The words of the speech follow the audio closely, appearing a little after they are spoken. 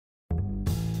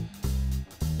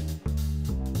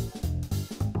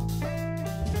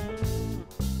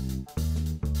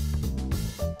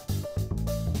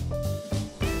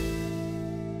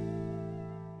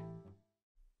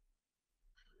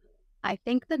I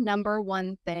think the number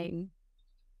one thing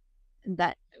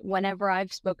that whenever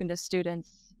I've spoken to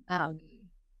students, I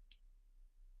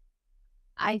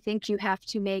think you have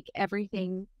to make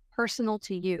everything personal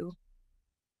to you.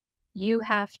 You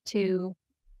have to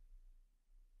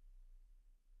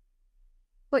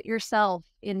put yourself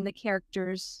in the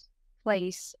character's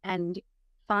place and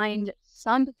find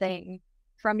something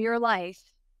from your life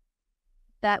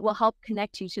that will help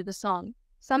connect you to the song.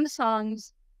 Some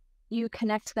songs, you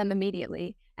connect them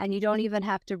immediately and you don't even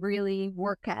have to really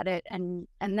work at it, and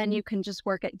then you can just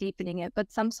work at deepening it.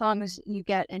 But some songs you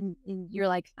get and you're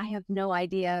like, I have no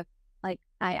idea, like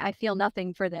I feel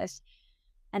nothing for this.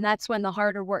 And that's when the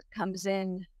harder work comes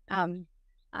in.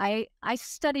 I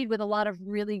studied with a lot of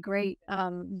really great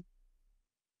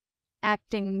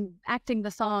acting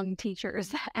the song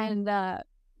teachers, and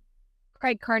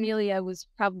Craig Carnelia was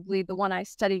probably the one I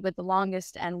studied with the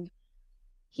longest, and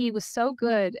he was so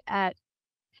good at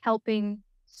helping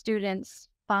students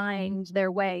find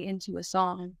their way into a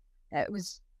song. It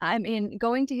was, I mean,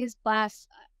 going to his class,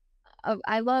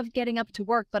 I loved getting up to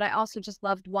work, but I also just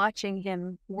loved watching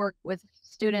him work with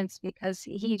students because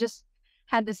he just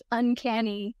had this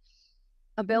uncanny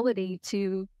ability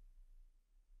to,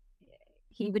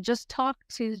 he would just talk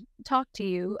to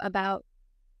you about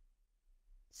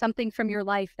something from your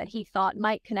life that he thought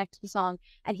might connect to the song,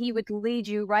 and he would lead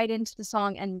you right into the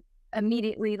song and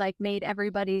immediately like made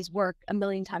everybody's work a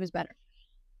million times better.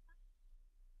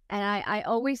 And I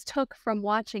always took from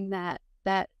watching that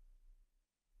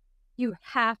you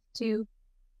have to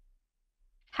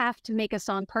make a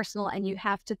song personal, and you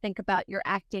have to think about your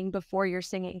acting before you're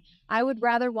singing. I would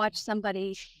rather watch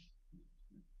somebody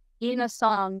in a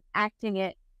song acting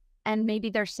it, and maybe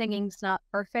their singing's not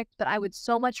perfect, but I would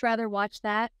so much rather watch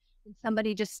that than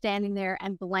somebody just standing there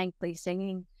and blankly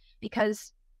singing.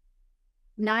 Because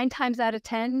 9 times out of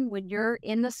 10, when you're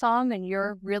in the song and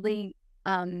you're really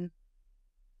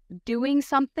doing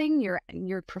something,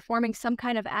 you're performing some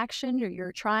kind of action, or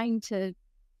you're trying to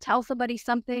tell somebody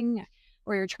something,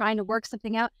 or you're trying to work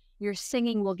something out, your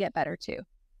singing will get better too,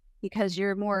 because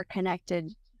you're more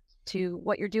connected to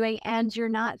what you're doing and you're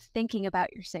not thinking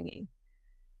about your singing.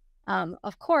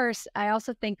 Of course, I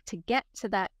also think to get to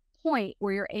that point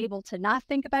where you're able to not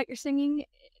think about your singing, it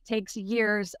takes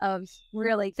years of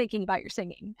really thinking about your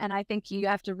singing. And I think you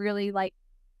have to really like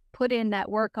put in that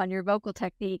work on your vocal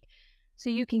technique so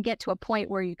you can get to a point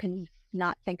where you can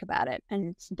not think about it and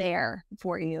it's there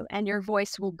for you, and your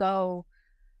voice will go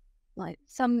like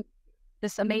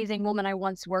this amazing woman I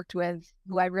once worked with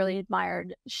who I really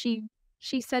admired. She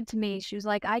said to me, she was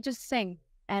like, I just sing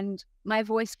and my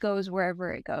voice goes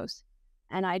wherever it goes.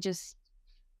 And I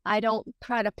don't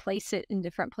try to place it in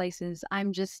different places.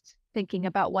 I'm just thinking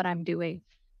about what I'm doing.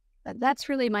 That's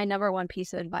really my number one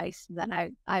piece of advice that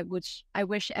I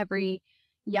wish every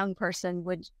young person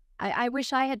would. I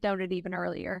wish I had known it even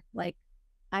earlier. Like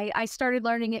I started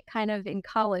learning it kind of in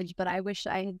college, but I wish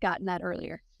I had gotten that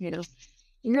earlier. You know,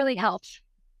 it really helps.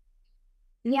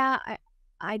 Yeah,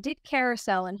 I did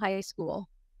carousel in high school,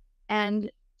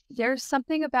 and there's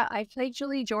something about, I played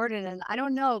Julie Jordan, and I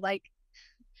don't know, like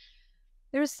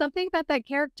there's something about that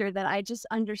character that I just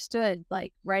understood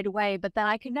like right away, but then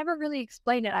I could never really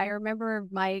explain it. I remember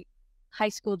my high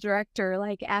school director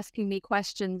like asking me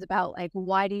questions about like,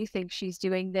 why do you think she's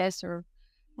doing this?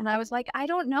 And I was like, I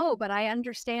don't know, but I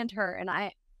understand her, and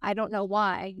I don't know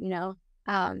why, you know?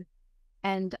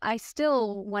 And I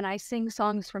still, when I sing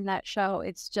songs from that show,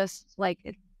 it's just like,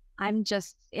 I'm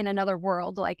just in another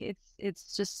world. Like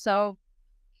it's just so,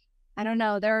 I don't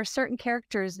know. There are certain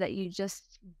characters that you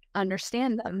just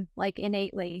understand them like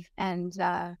innately, and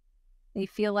they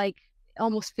feel like,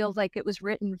 almost feels like it was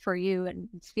written for you, and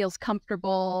it feels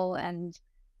comfortable, and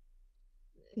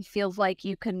it feels like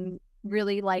you can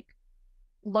really like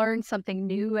learn something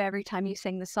new every time you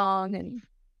sing the song and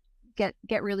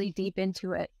get really deep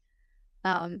into it.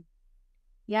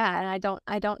 Yeah, and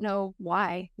I don't know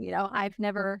why, you know, I've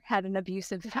never had an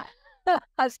abusive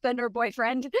husband or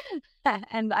boyfriend,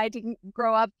 and I didn't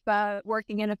grow up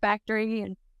working in a factory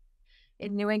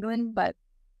in New England, but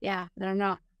yeah, I don't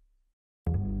know.